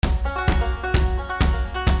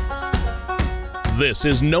This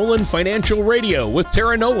is Nolan Financial Radio with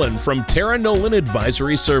Tara Nolan from Tara Nolan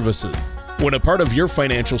Advisory Services. When a part of your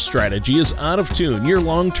financial strategy is out of tune, your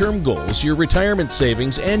long-term goals, your retirement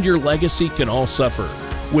savings, and your legacy can all suffer.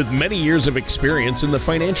 With many years of experience in the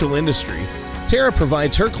financial industry, Tara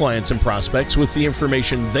provides her clients and prospects with the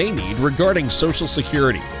information they need regarding Social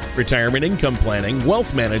Security, retirement income planning,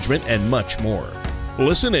 wealth management, and much more.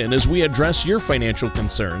 Listen in as we address your financial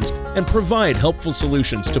concerns and provide helpful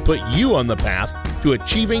solutions to put you on the path to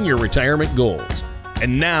achieving your retirement goals.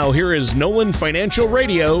 And now, here is Nolan Financial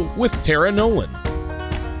Radio with Tara Nolan.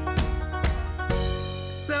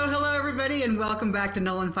 So, hello, everybody, and welcome back to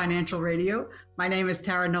Nolan Financial Radio. My name is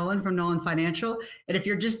Tara Nolan from Nolan Financial. And if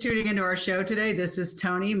you're just tuning into our show today, this is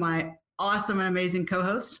Tony, my awesome and amazing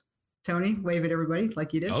co-host. Tony, wave at everybody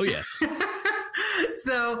like you did. Oh, yes.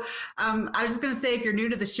 So I was just going to say, if you're new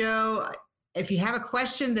to the show, if you have a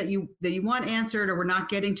question that you want answered, or we're not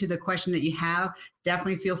getting to the question that you have,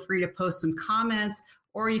 definitely feel free to post some comments,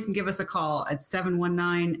 or you can give us a call at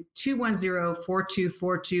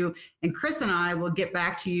 719-210-4242. And Chris and I will get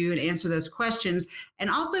back to you and answer those questions. And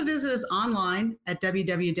also visit us online at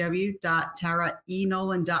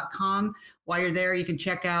www.taraenolan.com. While you're there, you can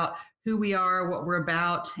check out who we are, what we're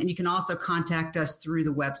about, and you can also contact us through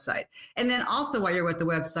the website. And then also, while you're with the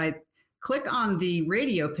website, click on the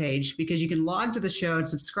radio page, because you can log to the show and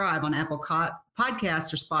subscribe on Apple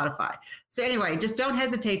Podcasts or Spotify. So anyway, just don't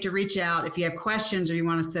hesitate to reach out if you have questions or you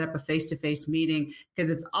want to set up a face-to-face meeting, because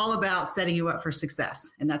it's all about setting you up for success.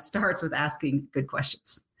 And that starts with asking good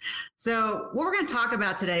questions. So what we're going to talk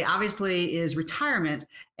about today, obviously, is retirement.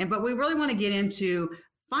 But we really want to get into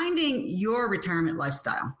finding your retirement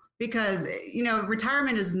lifestyle. Because,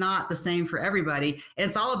 retirement is not the same for everybody. And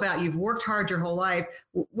it's all about, you've worked hard your whole life.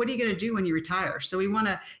 What are you going to do when you retire? So we want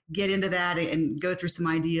to get into that and go through some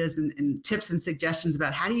ideas and tips and suggestions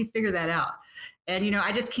about how do you figure that out. And,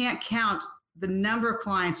 I just can't count the number of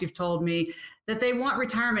clients you've told me that they want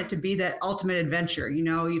retirement to be that ultimate adventure.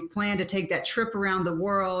 You've planned to take that trip around the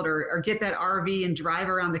world or get that RV and drive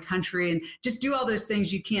around the country and just do all those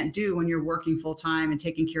things you can't do when you're working full time and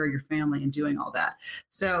taking care of your family and doing all that.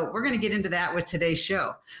 So we're going to get into that with today's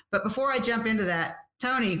show. But before I jump into that,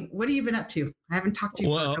 Tony, what have you been up to? I haven't talked to you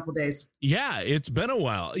for a couple of days. Yeah, it's been a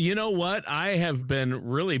while. You know what? I have been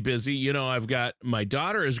really busy. I've got my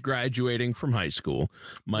daughter is graduating from high school.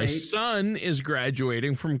 My son is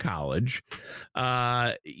graduating from college.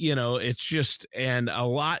 It's just, and a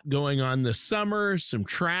lot going on this summer, some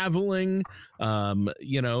traveling.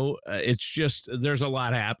 It's just, there's a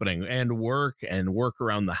lot happening, and work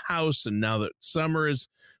around the house. And now that summer is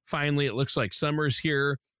finally, it looks like summer's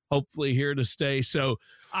here. Hopefully here to stay. So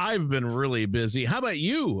I've been really busy. How about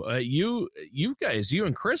you? You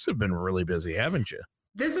and Chris have been really busy, haven't you?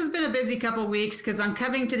 This has been a busy couple of weeks because I'm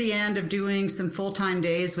coming to the end of doing some full-time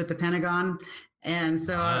days with the Pentagon. And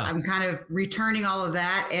so I'm kind of returning all of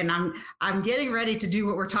that. And I'm getting ready to do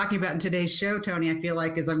what we're talking about in today's show, Tony, I feel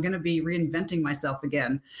like, is I'm going to be reinventing myself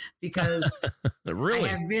again, because really?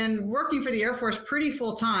 I have been working for the Air Force pretty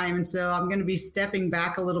full time. And so I'm going to be stepping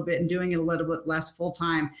back a little bit and doing it a little bit less full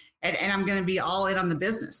time. And I'm going to be all in on the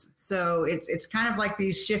business. So it's kind of like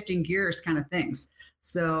these shifting gears kind of things.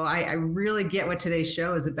 So I really get what today's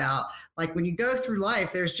show is about. Like, when you go through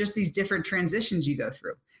life, there's just these different transitions you go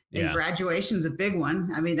through. And graduation's a big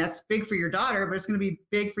one. I mean, that's big for your daughter, but it's going to be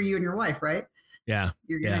big for you and your wife, right? Yeah.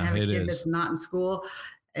 You're going to have a kid that's not in school.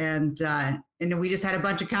 And we just had a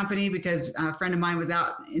bunch of company because a friend of mine was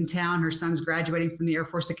out in town. Her son's graduating from the Air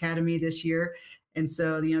Force Academy this year. And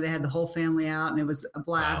so, they had the whole family out, and it was a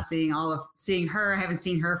blast seeing her. I haven't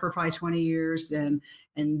seen her for probably 20 years and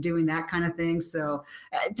doing that kind of thing. So,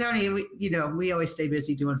 Tony, we always stay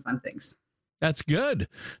busy doing fun things. That's good.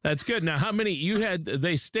 That's good. Now, how many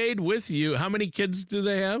they stayed with you? How many kids do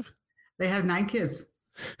they have? They have 9 kids.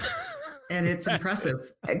 And it's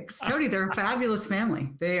impressive. Tony, they're a fabulous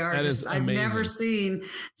family. They are I've never seen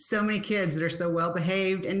so many kids that are so well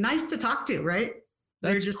behaved and nice to talk to, right?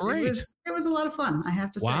 That's great. It was a lot of fun, I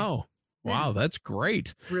have to say. Wow. Wow, that's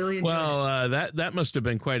great. Really enjoyed it. That must have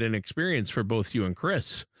been quite an experience for both you and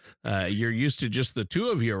Chris. You're used to just the two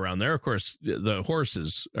of you around there. Of course, the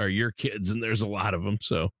horses are your kids, and there's a lot of them.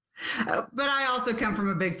 So, but I also come from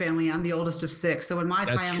a big family. I'm the oldest of 6. So when my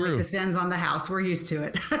family descends on the house, we're used to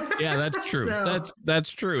it. Yeah, that's true.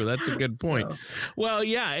 That's true. That's a good point. Well,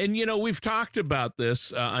 yeah. And, we've talked about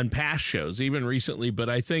this on past shows, even recently.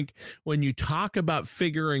 But I think when you talk about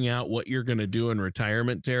figuring out what you're going to do in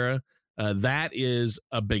retirement, Tara, that is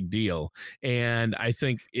a big deal. And I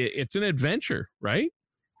think it's an adventure, right?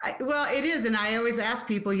 Well, it is. And I always ask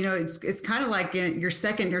people, it's kind of like your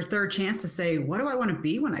second or third chance to say, what do I want to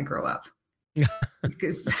be when I grow up?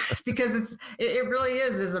 because it really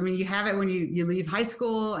is, I mean, you have it when you leave high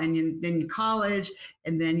school and then college,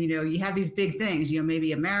 and then, you have these big things,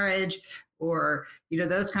 maybe a marriage or,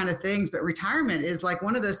 those kind of things. But retirement is like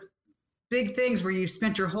one of those big things where you've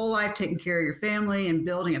spent your whole life taking care of your family and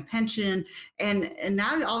building a pension. And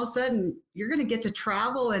now all of a sudden you're going to get to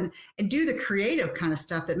travel and do the creative kind of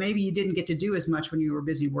stuff that maybe you didn't get to do as much when you were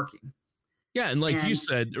busy working. Yeah, and like you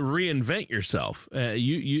said, reinvent yourself.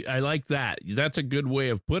 I like that. That's a good way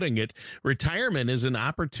of putting it. Retirement is an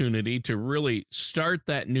opportunity to really start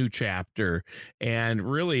that new chapter, and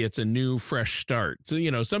really, it's a new, fresh start. So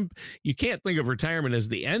you can't think of retirement as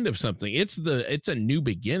the end of something. It's a new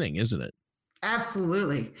beginning, isn't it?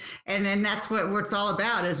 Absolutely, and that's what it's all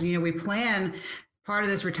about. Is we plan part of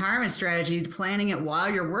this retirement strategy, planning it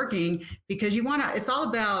while you're working, because it's all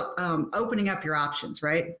about opening up your options,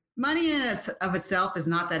 right? Money in of itself is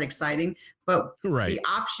not that exciting, but the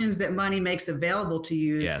options that money makes available to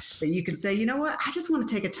you, that you can say, you know what, I just want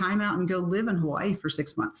to take a time out and go live in Hawaii for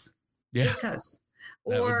 6 months, just because,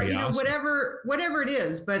 or awesome. whatever it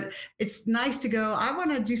is. But it's nice to go, I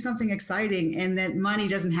want to do something exciting, and that money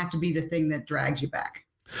doesn't have to be the thing that drags you back.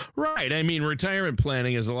 Right. I mean, retirement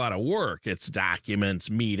planning is a lot of work. It's documents,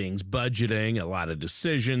 meetings, budgeting, a lot of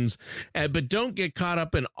decisions. But don't get caught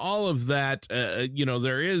up in all of that.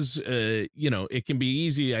 There is, it can be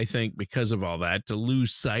easy, I think, because of all that, to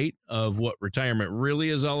lose sight of what retirement really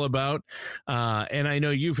is all about. And I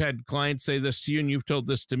know you've had clients say this to you, and you've told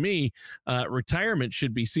this to me. Retirement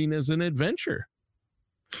should be seen as an adventure.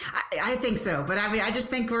 I think so. But I mean, I just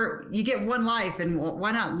think you get one life, and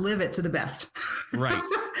why not live it to the best? Right.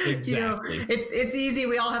 Exactly. It's easy.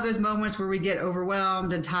 We all have those moments where we get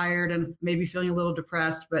overwhelmed and tired and maybe feeling a little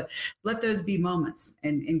depressed, but let those be moments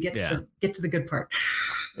and get to the good part.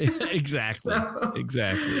 Exactly.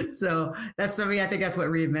 Exactly. So that's something, I think that's what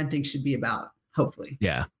reinventing should be about, hopefully.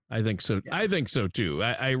 Yeah. I think so. Yeah. I think so, too.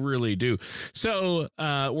 I really do. So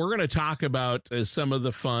we're going to talk about some of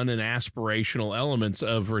the fun and aspirational elements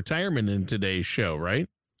of retirement in today's show, right?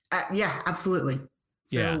 Yeah, absolutely.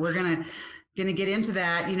 So we're going to get into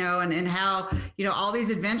that, and how, all these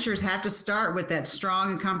adventures have to start with that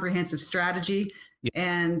strong and comprehensive strategy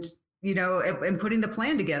and, and putting the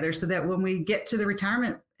plan together so that when we get to the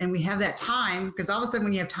retirement and we have that time, because all of a sudden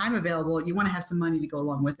when you have time available, you want to have some money to go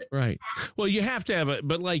along with it. Right. Well, you have to have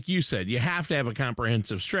but like you said, you have to have a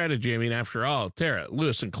comprehensive strategy. I mean, after all, Tara,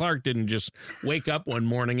 Lewis and Clark didn't just wake up one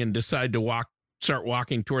morning and decide to start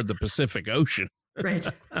walking toward the Pacific Ocean. Right.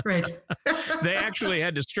 They actually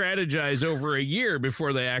had to strategize over a year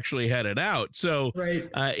before they actually headed out. So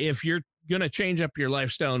if you're going to change up your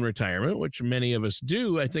lifestyle in retirement, which many of us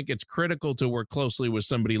do, I think it's critical to work closely with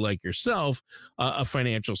somebody like yourself, a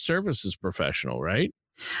financial services professional, right?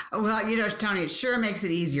 Well, Tony, it sure makes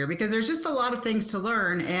it easier because there's just a lot of things to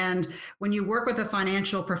learn. And when you work with a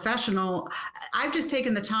financial professional, I've just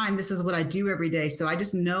taken the time. This is what I do every day. So I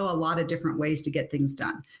just know a lot of different ways to get things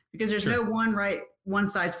done because there's no one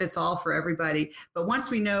size fits all for everybody. But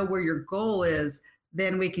once we know where your goal is,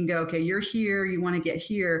 then we can go, okay, you're here, you want to get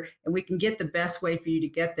here, and we can get the best way for you to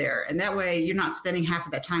get there. And that way you're not spending half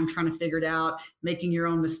of that time trying to figure it out, making your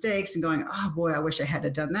own mistakes and going, oh boy, I wish I had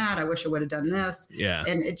done that. I wish I would have done this. Yeah.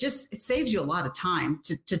 And it saves you a lot of time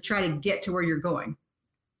to try to get to where you're going.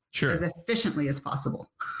 Sure. As efficiently as possible.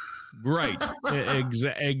 Right.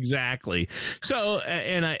 Exactly. So,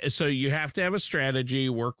 so you have to have a strategy,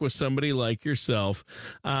 work with somebody like yourself.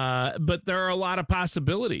 But there are a lot of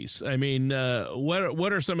possibilities. I mean,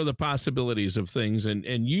 what are some of the possibilities of things? And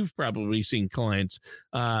you've probably seen clients,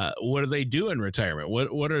 what do they do in retirement?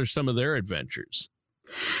 What are some of their adventures?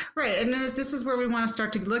 Right. And then this is where we want to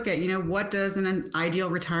start to look at, what does an ideal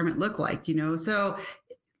retirement look like? So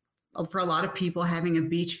for a lot of people, having a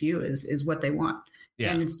beach view is what they want.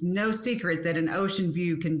 Yeah. And it's no secret that an ocean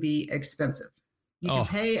view can be expensive. You can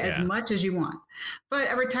pay as much as you want.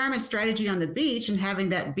 But a retirement strategy on the beach and having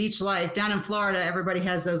that beach life down in Florida, everybody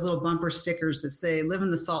has those little bumper stickers that say, live in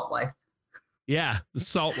the salt life. Yeah, the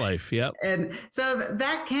salt life. Yep. And so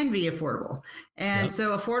that can be affordable. And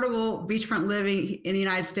so affordable beachfront living in the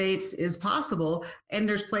United States is possible. And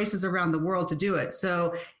there's places around the world to do it.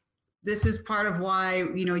 So this is part of why,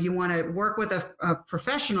 you want to work with a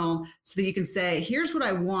professional so that you can say, here's what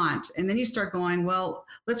I want. And then you start going, well,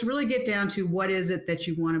 let's really get down to what is it that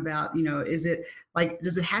you want about, is it like,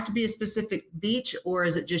 does it have to be a specific beach or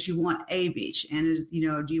is it just you want a beach? And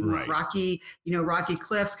do you want rocky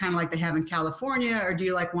cliffs, kind of like they have in California, or do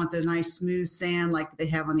you want the nice smooth sand like they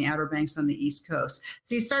have on the Outer Banks on the East Coast?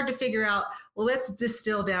 So you start to figure out, well, let's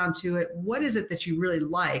distill down to it. What is it that you really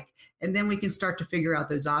like? And then we can start to figure out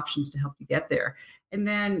those options to help you get there. And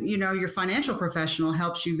then, your financial professional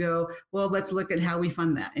helps you go, well, let's look at how we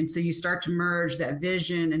fund that. And so you start to merge that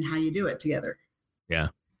vision and how you do it together. Yeah.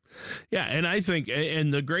 Yeah. And I think,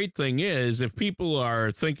 and the great thing is, if people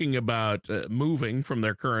are thinking about moving from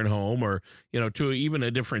their current home or, to even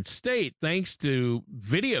a different state, thanks to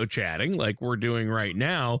video chatting like we're doing right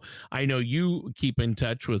now, I know you keep in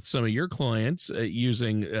touch with some of your clients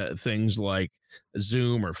using things like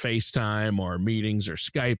Zoom or FaceTime or meetings or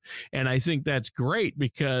Skype. And I think that's great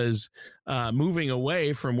because moving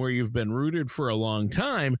away from where you've been rooted for a long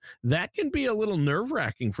time, that can be a little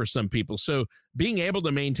nerve-wracking for some people. So being able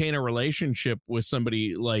to maintain a relationship with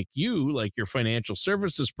somebody like you, like your financial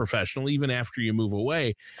services professional, even after you move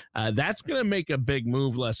away, that's going to make a big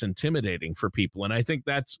move less intimidating for people. And I think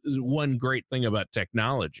that's one great thing about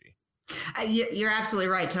technology. You're absolutely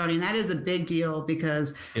right, Tony. And that is a big deal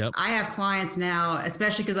because I have clients now,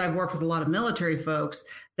 especially because I've worked with a lot of military folks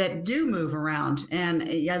that do move around. And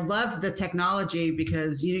I love the technology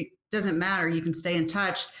because it doesn't matter. You can stay in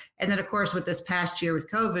touch. And then, of course, with this past year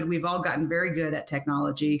with COVID, we've all gotten very good at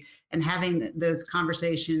technology and having those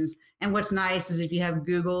conversations. And what's nice is if you have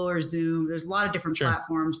Google or Zoom, there's a lot of different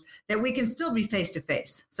platforms that we can still be face to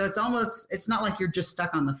face. So it's not like you're just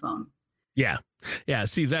stuck on the phone. Yeah. Yeah.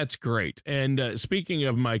 See, that's great. And speaking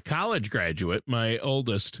of my college graduate, my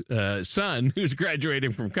oldest son, who's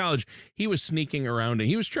graduating from college, he was sneaking around and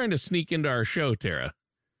he was trying to sneak into our show, Tara.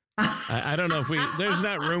 I don't know if there's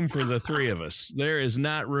not room for the three of us. There is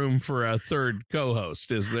not room for a third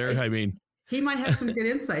co-host, is there? I mean, he might have some good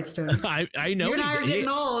insights to him. I know. You and I are getting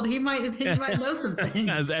old. He might know some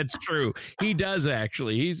things. That's true. He does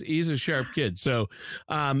actually. He's a sharp kid. So,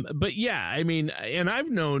 but yeah, I mean, and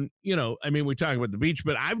I've known, we talk about the beach,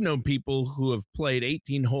 but I've known people who have played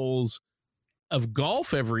 18 holes of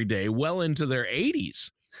golf every day, well into their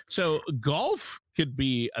 80s. So golf could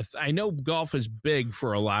be. I know golf is big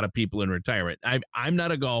for a lot of people in retirement. I'm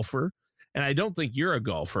not a golfer. And I don't think you're a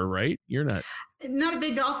golfer, right? You're not. Not a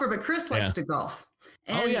big golfer, but Chris likes to golf.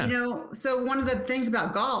 And, so one of the things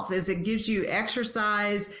about golf is it gives you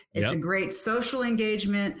exercise. It's a great social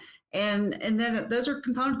engagement. And then those are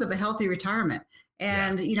components of a healthy retirement.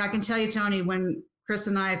 And, I can tell you, Tony, when Chris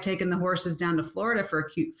and I have taken the horses down to Florida for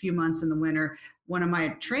a few months in the winter, one of my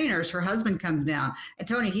trainers, her husband comes down, and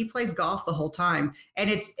Tony, he plays golf the whole time. And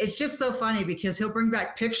it's just so funny because he'll bring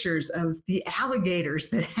back pictures of the alligators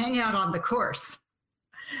that hang out on the course.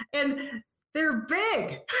 And they're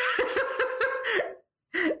big.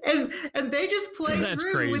 and they just play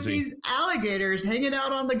through with these alligators hanging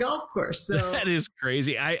out on the golf course. So that is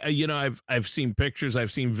crazy. I've seen pictures,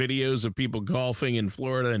 I've seen videos of people golfing in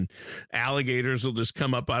Florida, and alligators will just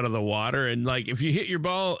come up out of the water. And like, if you hit your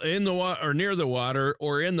ball in the water or near the water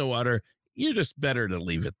or in the water, you're just better to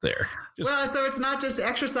leave it there. Well, so it's not just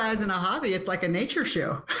exercise and a hobby. It's like a nature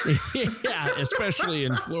show. Yeah, especially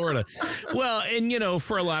in Florida. Well, and,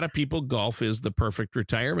 for a lot of people, golf is the perfect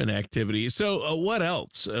retirement activity. So what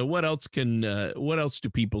else? What else do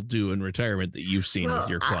people do in retirement that you've seen with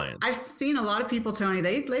your clients? I've seen a lot of people, Tony,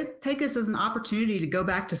 they take this as an opportunity to go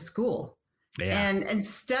back to school. Yeah. And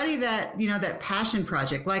study that, that passion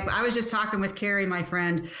project. Like I was just talking with Carrie, my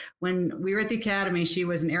friend, when we were at the academy, she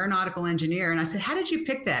was an aeronautical engineer. And I said, how did you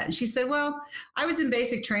pick that? And she said, well, I was in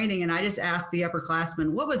basic training and I just asked the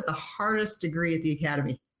upperclassmen, what was the hardest degree at the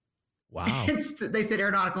academy? Wow. They said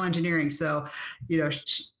aeronautical engineering. So,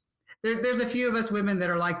 there's a few of us women that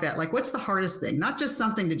are like that. Like, what's the hardest thing? Not just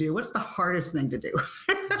something to do. What's the hardest thing to do?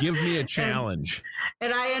 Give me a challenge.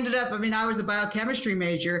 And I ended up, I was a biochemistry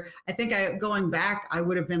major. I think going back, I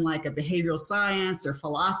would have been like a behavioral science or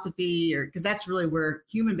philosophy, because that's really where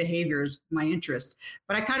human behavior is my interest.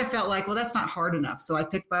 But I kind of felt like, well, that's not hard enough. So I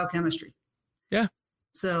picked biochemistry. Yeah.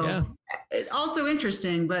 So also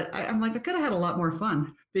interesting, but I'm like, I could have had a lot more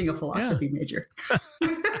fun being a philosophy major.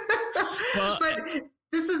 Well, but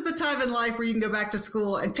this is the time in life where you can go back to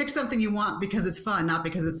school and pick something you want because it's fun, not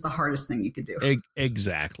because it's the hardest thing you could do.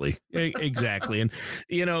 Exactly. Exactly. And,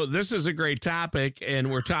 this is a great topic,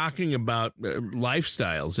 and we're talking about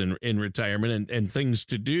lifestyles in retirement and things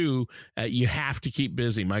to do. You have to keep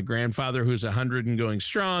busy. My grandfather, who's 100 and going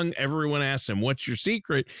strong, everyone asks him, what's your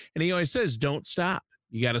secret? And he always says, don't stop.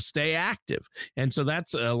 You got to stay active. And so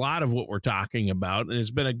that's a lot of what we're talking about. And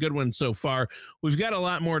it's been a good one so far. We've got a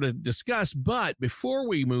lot more to discuss. But before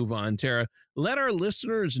we move on, Tara, let our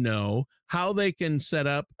listeners know how they can set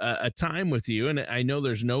up a time with you. And I know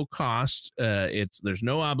there's no cost, there's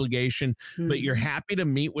no obligation, but you're happy to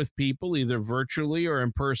meet with people either virtually or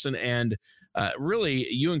in person. And really,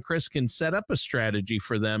 you and Chris can set up a strategy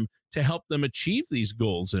for them to help them achieve these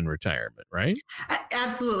goals in retirement, right?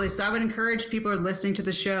 Absolutely. So I would encourage people who are listening to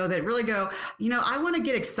the show that really go, I want to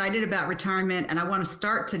get excited about retirement, and I want to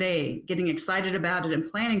start today getting excited about it and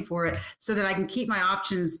planning for it so that I can keep my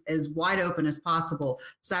options as wide open as possible.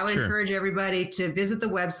 So I would encourage everybody to visit the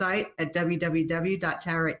website at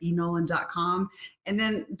www.taraenolan.com, and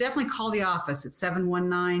then definitely call the office at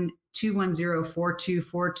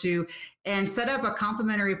 719-210-4242 and set up a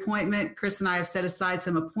complimentary appointment. Chris and I have set aside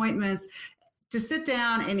some appointments to sit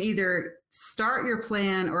down and either start your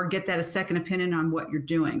plan or get that a second opinion on what you're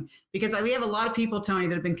doing. Because we have a lot of people, Tony,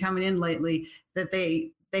 that have been coming in lately that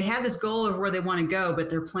they have this goal of where they want to go, but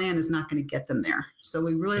their plan is not going to get them there. So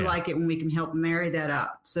we really like it when we can help marry that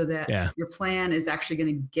up so that your plan is actually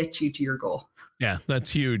going to get you to your goal. Yeah, that's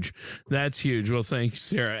huge. That's huge. Well, thanks,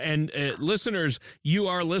 Sarah. And listeners, you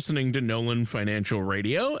are listening to Nolan Financial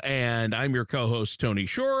Radio, and I'm your co-host, Tony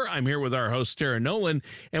Shore. I'm here with our host, Tara Nolan,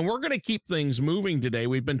 and we're going to keep things moving today.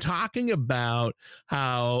 We've been talking about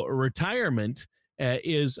how retirement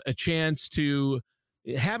is a chance to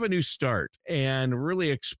have a new start and really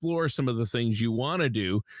explore some of the things you want to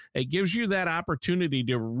do. It gives you that opportunity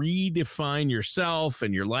to redefine yourself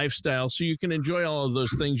and your lifestyle so you can enjoy all of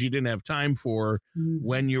those things you didn't have time for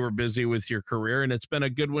when you were busy with your career. And it's been a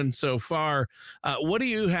good one so far. What do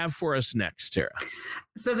you have for us next, Tara?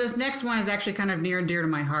 So this next one is actually kind of near and dear to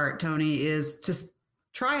my heart, Tony, is to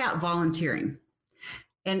try out volunteering.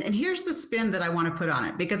 And here's the spin that I want to put on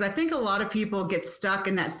it, because I think a lot of people get stuck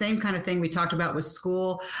in that same kind of thing we talked about with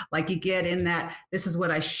school. Like you get in that, this is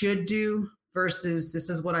what I should do versus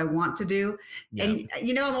this is what I want to do. Yeah. And,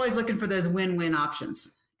 I'm always looking for those win-win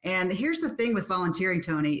options. And here's the thing with volunteering,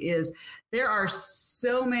 Tony, is there are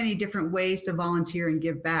so many different ways to volunteer and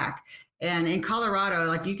give back. And in Colorado,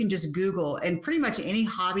 like you can just Google, and pretty much any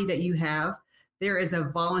hobby that you have, there is a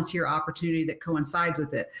volunteer opportunity that coincides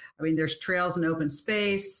with it. I mean, there's trails and open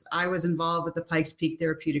space. I was involved with the Pikes Peak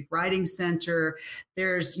Therapeutic Riding Center.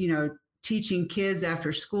 There's, teaching kids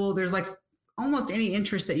after school. There's like almost any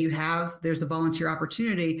interest that you have, there's a volunteer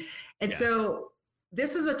opportunity. And so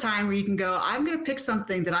this is a time where you can go, I'm going to pick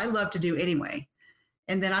something that I love to do anyway.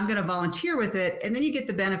 And then I'm going to volunteer with it. And then you get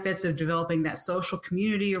the benefits of developing that social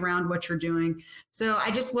community around what you're doing. So I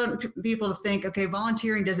just want people to think, okay,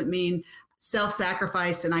 volunteering doesn't mean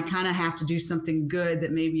self-sacrifice and I kind of have to do something good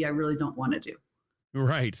that maybe I really don't want to do.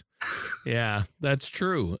 Right. Yeah, that's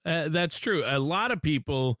true. That's true. A lot of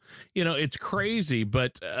people, it's crazy,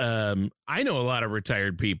 but I know a lot of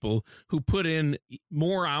retired people who put in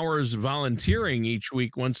more hours volunteering each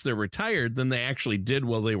week once they're retired than they actually did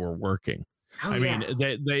while they were working. I mean,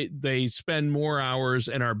 they spend more hours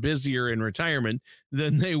and are busier in retirement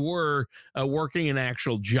than they were working an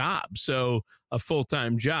actual job. So a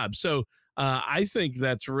full-time job. So I think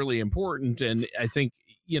that's really important. And I think,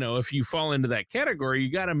 if you fall into that category, you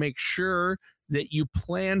got to make sure that you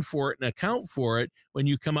plan for it and account for it when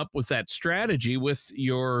you come up with that strategy with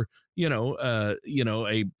your, a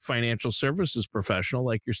financial services professional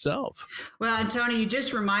like yourself. Well, and Tony, you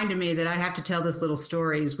just reminded me that I have to tell this little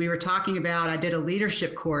story. We were talking about, I did a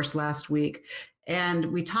leadership course last week, and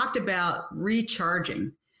we talked about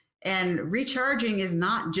recharging. And recharging is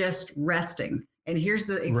not just resting. And here's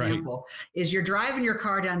the example, is you're driving your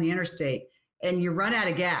car down the interstate and you run out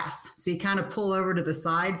of gas. So you kind of pull over to the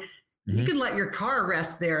side. Mm-hmm. You can let your car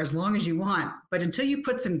rest there as long as you want, but until you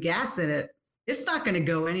put some gas in it, it's not going to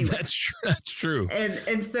go anywhere. That's true.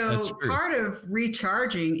 And so part of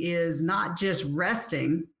recharging is not just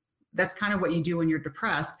resting. That's kind of what you do when you're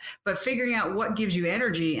depressed, but figuring out what gives you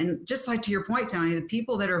energy. And just like to your point, Tony, the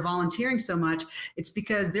people that are volunteering so much, it's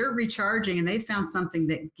because they're recharging and they found something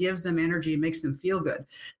that gives them energy and makes them feel good.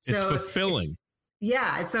 So it's fulfilling.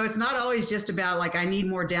 And so it's not always just about like, I need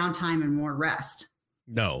more downtime and more rest.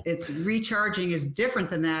 No, it's recharging is different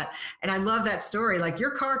than that. And I love that story. Like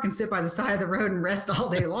your car can sit by the side of the road and rest all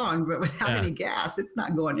day long, but without any gas, it's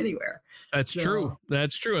not going anywhere. That's true.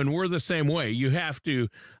 That's true. And we're the same way. You have to,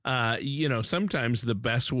 sometimes the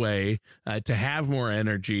best way to have more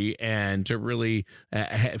energy and to really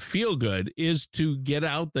feel good is to get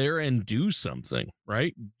out there and do something,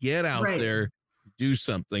 right? Get out there, do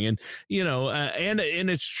something. And, and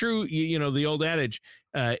it's true, the old adage,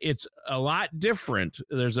 it's a lot different.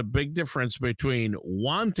 There's a big difference between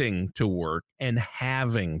wanting to work and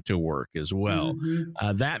having to work as well.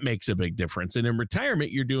 Mm-hmm. That makes a big difference. And in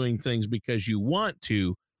retirement, you're doing things because you want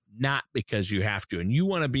to, not because you have to. And you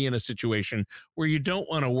want to be in a situation where you don't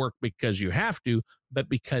want to work because you have to, but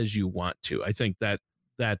because you want to. I think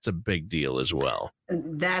that's a big deal as well.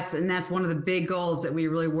 That's one of the big goals that we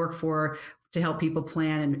really work for to help people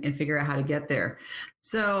plan and figure out how to get there.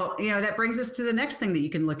 So, that brings us to the next thing that you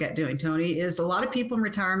can look at doing, Tony, is a lot of people in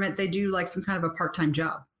retirement, they do like some kind of a part-time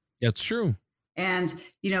job. That's true. And,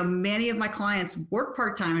 many of my clients work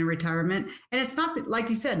part-time in retirement, and it's not, like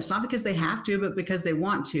you said, it's not because they have to, but because they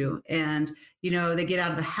want to. And, they get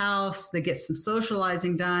out of the house, they get some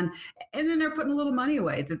socializing done, and then they're putting a little money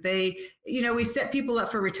away that they, we set people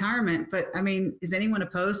up for retirement. But I mean, is anyone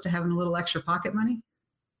opposed to having a little extra pocket money?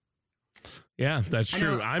 Yeah, that's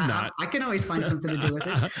true. I'm not. I can always find something to do with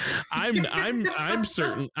it.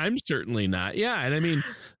 I'm certainly not. Yeah, and I mean,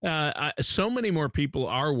 so many more people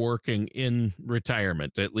are working in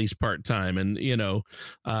retirement, at least part time, and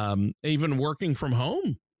even working from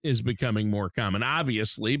home is becoming more common.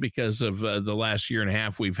 Obviously, because of the last year and a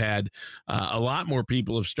half, we've had a lot more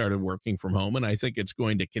people have started working from home, and I think it's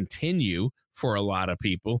going to continue for a lot of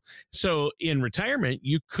people. So in retirement,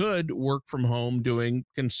 you could work from home doing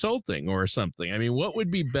consulting or something. I mean, what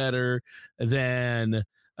would be better than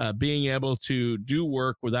being able to do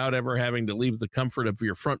work without ever having to leave the comfort of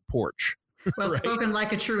your front porch? Well, right? Spoken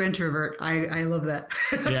like a true introvert. I love that.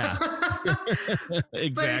 Yeah, exactly.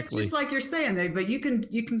 But it's just like you're saying there, but you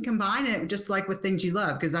can combine it just like with things you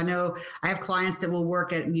love. Because I know I have clients that will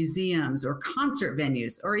work at museums or concert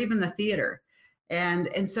venues or even the theater.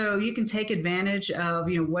 And so you can take advantage of,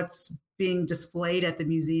 what's being displayed at the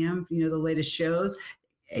museum, the latest shows.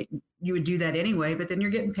 You would do that anyway, but then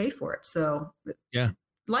you're getting paid for it. So yeah,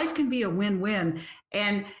 life can be a win-win,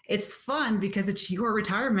 and it's fun because it's your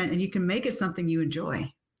retirement and you can make it something you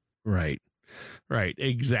enjoy. Right.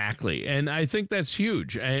 Exactly. And I think that's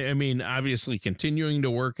huge. I mean, obviously continuing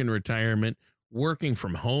to work in retirement, working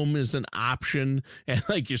from home is an option. And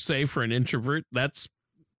like you say, for an introvert, that's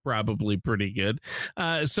probably pretty good.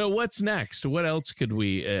 So what's next? What else could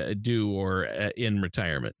we do or in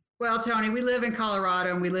retirement? Well, Tony, we live in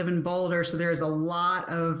Colorado and we live in Boulder. So there's a lot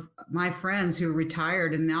of my friends who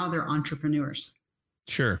retired and now they're entrepreneurs.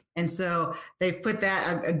 Sure. And so they've put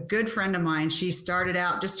that, a good friend of mine, she started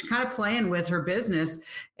out just kind of playing with her business.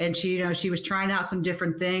 And she was trying out some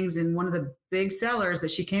different things. And one of the big sellers that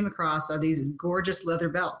she came across are these gorgeous leather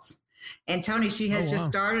belts. And Tony, she has just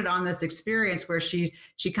started on this experience where she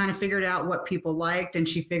kind of figured out what people liked, and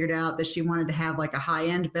she figured out that she wanted to have like a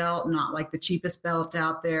high-end belt, not like the cheapest belt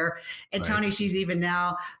out there. And right. Tony, she's even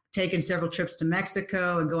now taken several trips to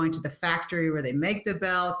Mexico and going to the factory where they make the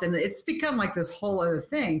belts. And it's become like this whole other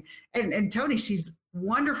thing. And Tony, she's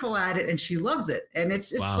wonderful at it and she loves it. And it's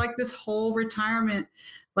just like this whole retirement,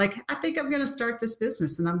 like, I think I'm going to start this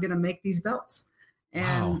business and I'm going to make these belts.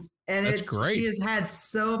 And that's great. She has had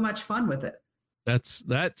so much fun with it.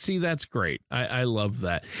 That's great. I love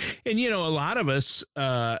that. And, a lot of us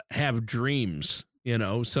have dreams.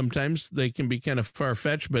 Sometimes they can be kind of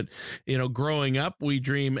far-fetched, but, growing up, we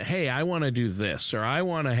dream, hey, I want to do this, or I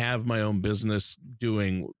want to have my own business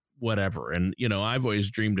doing whatever. And, I've always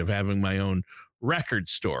dreamed of having my own record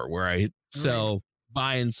store where I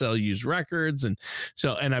buy and sell used records. And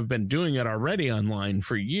I've been doing it already online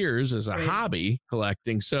for years as a hobby,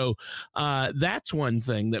 collecting. So that's one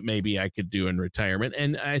thing that maybe I could do in retirement.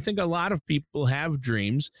 And I think a lot of people have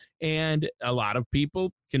dreams, and a lot of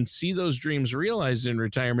people can see those dreams realized in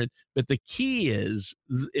retirement. But the key is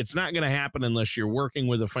it's not going to happen unless you're working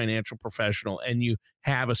with a financial professional and you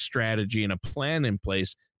have a strategy and a plan in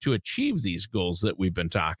place to achieve these goals that we've been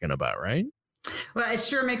talking about, right? Well, it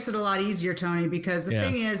sure makes it a lot easier, Tony, because the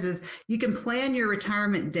thing is you can plan your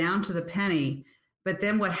retirement down to the penny, but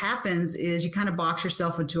then what happens is you kind of box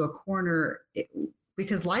yourself into a corner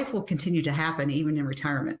because life will continue to happen even in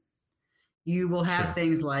retirement. You will have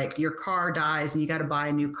things like your car dies and you got to buy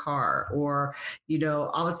a new car, or,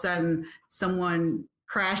 all of a sudden someone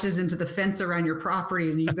crashes into the fence around your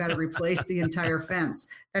property and you've got to replace the entire fence.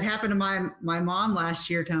 That happened to my mom last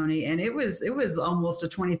year, Tony, and it was almost a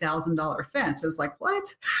 $20,000 fence. It was like, what?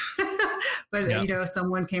 But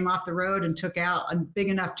someone came off the road and took out a big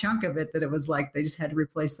enough chunk of it that it was like they just had to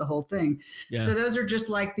replace the whole thing. Yeah. So those are just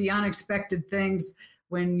like the unexpected things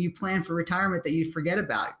when you plan for retirement that you forget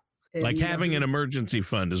about. Like having an emergency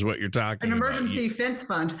fund is what you're talking about. An emergency fence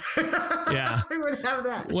fund. Yeah. We would have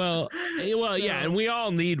that. Well, yeah. And we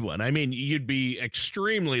all need one. I mean, you'd be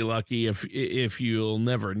extremely lucky if you'll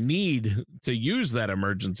never need to use that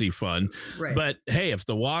emergency fund. Right. But hey, if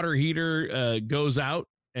the water heater goes out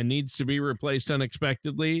and needs to be replaced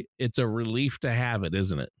unexpectedly, it's a relief to have it,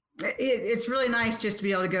 isn't it? It's really nice just to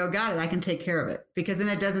be able to go, got it, I can take care of it, because then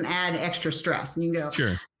it doesn't add extra stress. And you can go,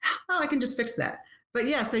 sure, I can just fix that. But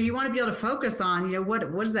yeah, so you want to be able to focus on, what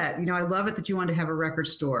is that? I love it that you want to have a record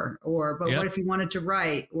store, but what if you wanted to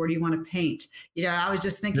write, or do you want to paint? I was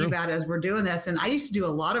just thinking about it as we're doing this, and I used to do a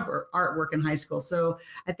lot of artwork in high school. So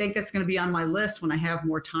I think that's going to be on my list when I have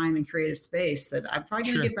more time and creative space, that I'm probably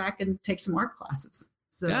going to get back and take some art classes.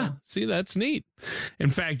 So yeah, see, that's neat. In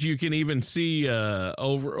fact, you can even see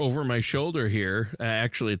over my shoulder here.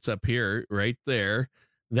 Actually, it's up here, right there.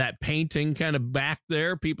 That painting kind of back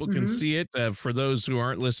there, people can see it. For those who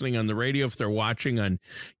aren't listening on the radio, if they're watching on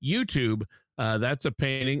YouTube, that's a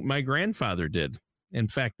painting my grandfather did. In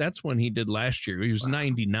fact, that's one he did last year. He was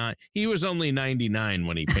 99. He was only 99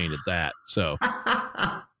 when he painted that. So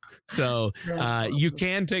you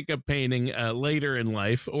can take a painting later in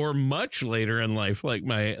life, or much later in life, like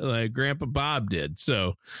my grandpa Bob did.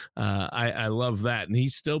 So I love that. And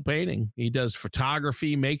he's still painting. He does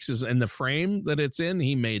photography, and the frame that it's in,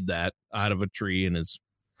 he made that out of a tree, and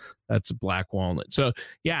that's a black walnut. So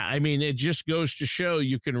yeah, I mean, it just goes to show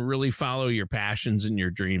you can really follow your passions and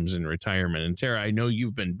your dreams in retirement. And Tara, I know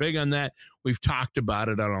you've been big on that. We've talked about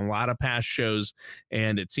it on a lot of past shows,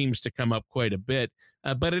 and it seems to come up quite a bit.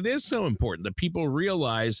 But it is so important that people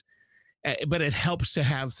realize, but it helps to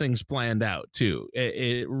have things planned out too.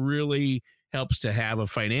 It really helps to have a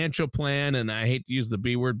financial plan, and I hate to use the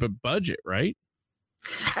B word, but budget, right?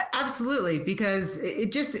 Absolutely, because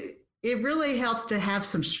it really helps to have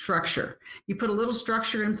some structure. You put a little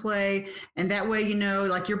structure in play, and that way,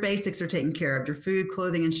 like your basics are taken care of, your food,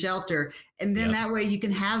 clothing, and shelter. And then that way you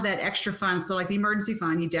can have that extra fund. So like the emergency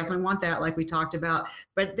fund, you definitely want that, like we talked about.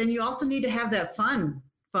 But then you also need to have that fun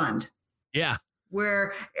fund. Yeah.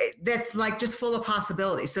 Where that's like just full of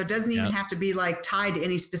possibilities. So it doesn't even have to be like tied to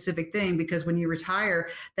any specific thing, because when you retire,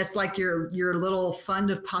 that's like your little fund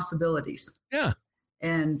of possibilities. Yeah.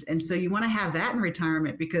 And so you want to have that in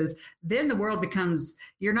retirement, because then the world becomes,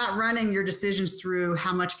 you're not running your decisions through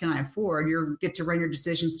how much can I afford. You get to run your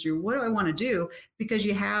decisions through what do I want to do, because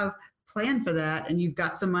you have planned for that and you've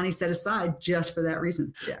got some money set aside just for that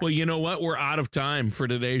reason. Yeah. Well, you know what? We're out of time for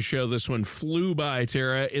today's show. This one flew by,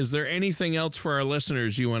 Tara. Is there anything else for our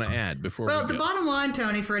listeners you want to add before we go? Well, the bottom line,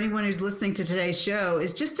 Tony, for anyone who's listening to today's show,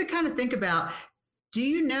 is just to kind of think about, do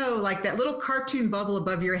you know, like that little cartoon bubble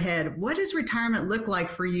above your head, what does retirement look like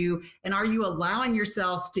for you? And are you allowing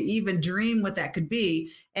yourself to even dream what that could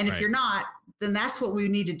be? And if you're not, then that's what we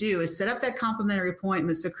need to do, is set up that complimentary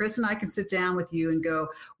appointment so Chris and I can sit down with you and go,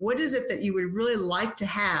 what is it that you would really like to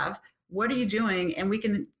have? What are you doing? And we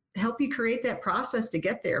can help you create that process to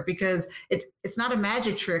get there, because it's not a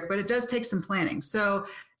magic trick, but it does take some planning. So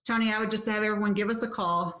Tony, I would just have everyone give us a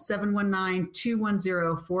call,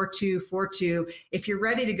 719-210-4242. If you're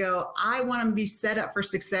ready to go, I want to be set up for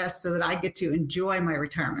success so that I get to enjoy my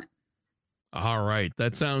retirement. All right.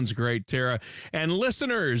 That sounds great, Tara. And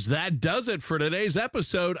listeners, that does it for today's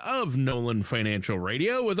episode of Nolan Financial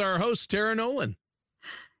Radio with our host, Tara Nolan.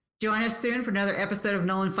 Join us soon for another episode of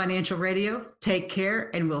Nolan Financial Radio. Take care,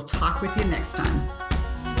 and we'll talk with you next time.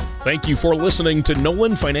 Thank you for listening to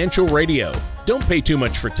Nolan Financial Radio. Don't pay too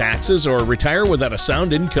much for taxes or retire without a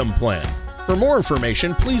sound income plan. For more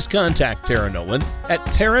information, please contact Tara Nolan at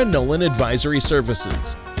Tara Nolan Advisory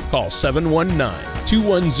Services. Call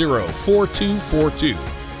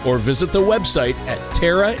 719-210-4242 or visit the website at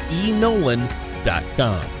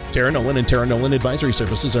taraenolan.com. Tara Nolan and Tara Nolan Advisory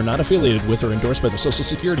Services are not affiliated with or endorsed by the Social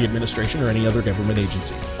Security Administration or any other government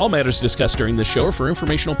agency. All matters discussed during this show are for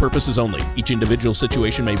informational purposes only. Each individual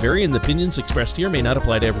situation may vary, and the opinions expressed here may not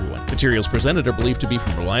apply to everyone. Materials presented are believed to be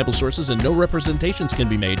from reliable sources, and no representations can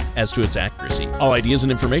be made as to its accuracy. All ideas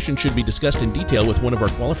and information should be discussed in detail with one of our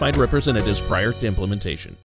qualified representatives prior to implementation.